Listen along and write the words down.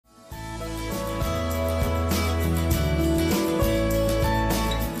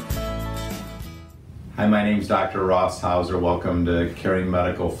Hi, my name's Dr. Ross Hauser. Welcome to Caring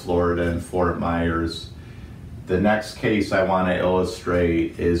Medical Florida in Fort Myers. The next case I want to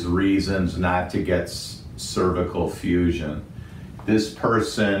illustrate is reasons not to get cervical fusion. This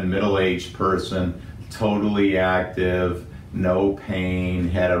person, middle-aged person, totally active, no pain,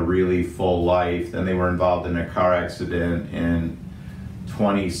 had a really full life. Then they were involved in a car accident in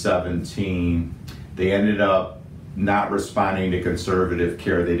 2017. They ended up not responding to conservative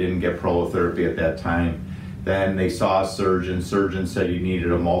care. They didn't get prolotherapy at that time. Then they saw a surgeon. Surgeon said he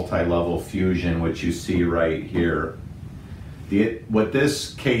needed a multi-level fusion, which you see right here. What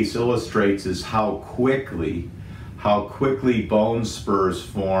this case illustrates is how quickly bone spurs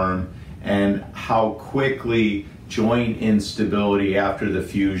form and how quickly joint instability after the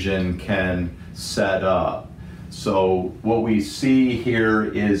fusion can set up. So what we see here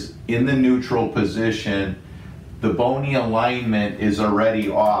is in the neutral position, the bony alignment is already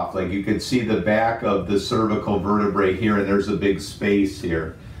off. Like you can see the back of the cervical vertebrae here, and there's a big space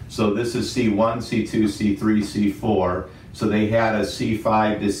here. So this is C1, C2, C3, C4. So they had a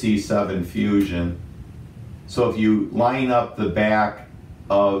C5 to C7 fusion. So if you line up the back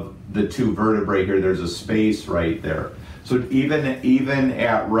of the two vertebrae here, there's a space right there. So even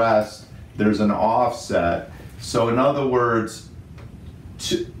at rest, there's an offset. So in other words,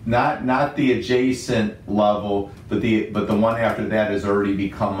 not the adjacent level, but the one after that has already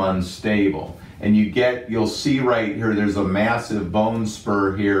become unstable. And you'll see right here, there's a massive bone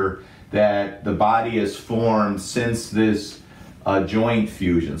spur here that the body has formed since this joint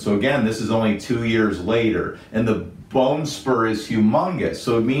fusion. So again, this is only 2 years later, and the bone spur is humongous.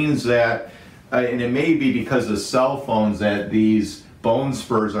 So it means that, and it may be because of cell phones, that these bone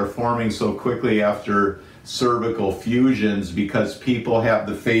spurs are forming so quickly after cervical fusions because people have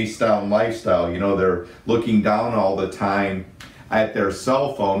the face down lifestyle. You know, they're looking down all the time at their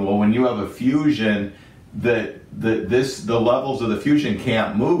cell phone. Well, when you have a fusion, the levels of the fusion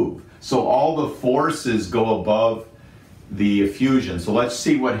can't move. So all the forces go above the fusion. So let's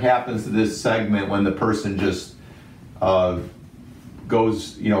see what happens to this segment when the person just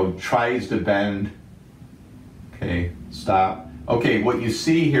goes, tries to bend. Okay, stop. Okay, what you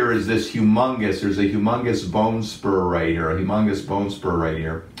see here is there's a humongous bone spur right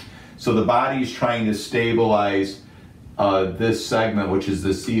here, So the body's trying to stabilize this segment, which is the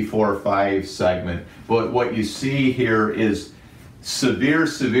C4-5 segment. But what you see here is severe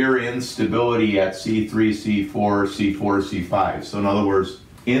instability at C3, C4, C4, C5. So in other words,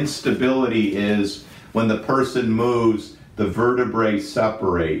 instability is when the person moves, the vertebrae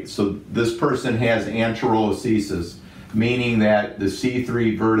separate. So this person has anterolisthesis, meaning that the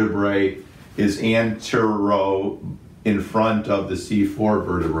C3 vertebrae is antero in front of the C4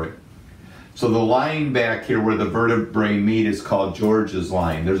 vertebrae. So the line back here where the vertebrae meet is called George's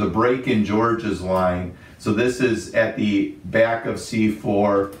line. There's a break in George's line. So this is at the back of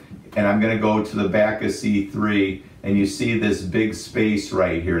C4, and I'm going to go to the back of C3, and you see this big space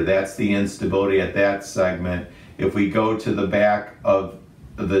right here. That's the instability at that segment. If we go to the back of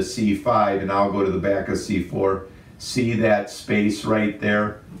the C5, and I'll go to the back of C4, see that space right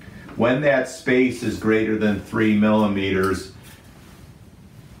there? When that space is greater than 3 millimeters,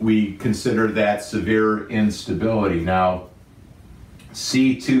 we consider that severe instability. Now,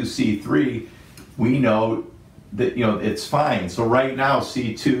 C2, C3, we know that it's fine. So right now,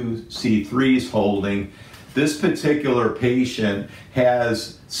 C2, C3 is holding. This particular patient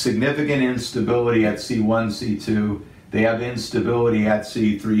has significant instability at C1, C2. They have instability at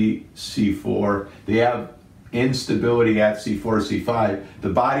C3, C4. They have instability at C4, C5. The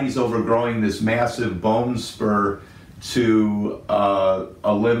body's overgrowing this massive bone spur to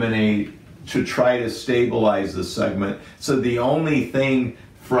try to stabilize the segment. So the only thing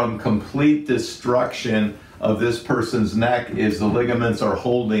from complete destruction of this person's neck is the ligaments are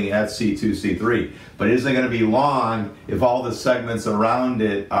holding at C2, C3. But it isn't going to be long if all the segments around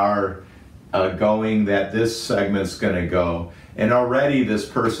it are going that this segment's going to go. And already this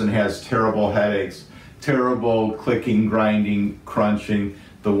person has terrible headaches, terrible clicking, grinding, crunching.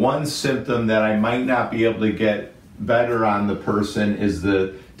 The one symptom that I might not be able to get better on the person is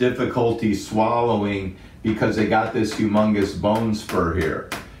the difficulty swallowing because they got this humongous bone spur here.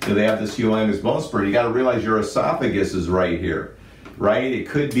 They have this humongous bone spur. You got to realize your esophagus is right here, right? It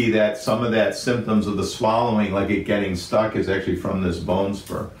could be that some of that symptoms of the swallowing, like it getting stuck, is actually from this bone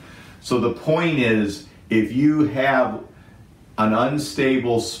spur. So the point is, if you have an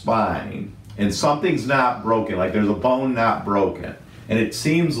unstable spine and something's not broken, like there's a bone not broken, and it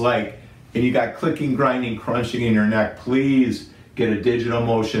seems like, and you got clicking, grinding, crunching in your neck, please get a digital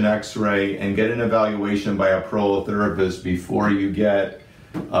motion x-ray and get an evaluation by a prolotherapist before you get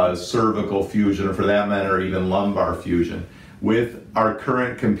cervical fusion, or for that matter, even lumbar fusion. With our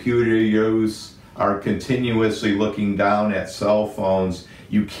current computer use, our continuously looking down at cell phones,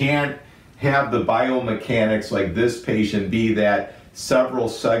 you can't have the biomechanics like this patient be that several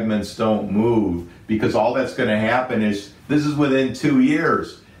segments don't move, because all that's going to happen is, this is within 2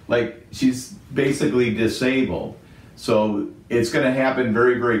 years, like she's basically disabled. So it's going to happen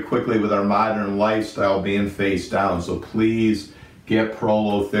very, very quickly with our modern lifestyle being face down. So please get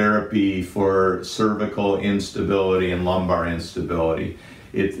prolotherapy for cervical instability and lumbar instability.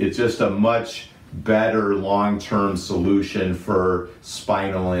 It's just a much better long-term solution for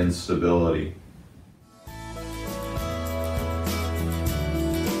spinal instability.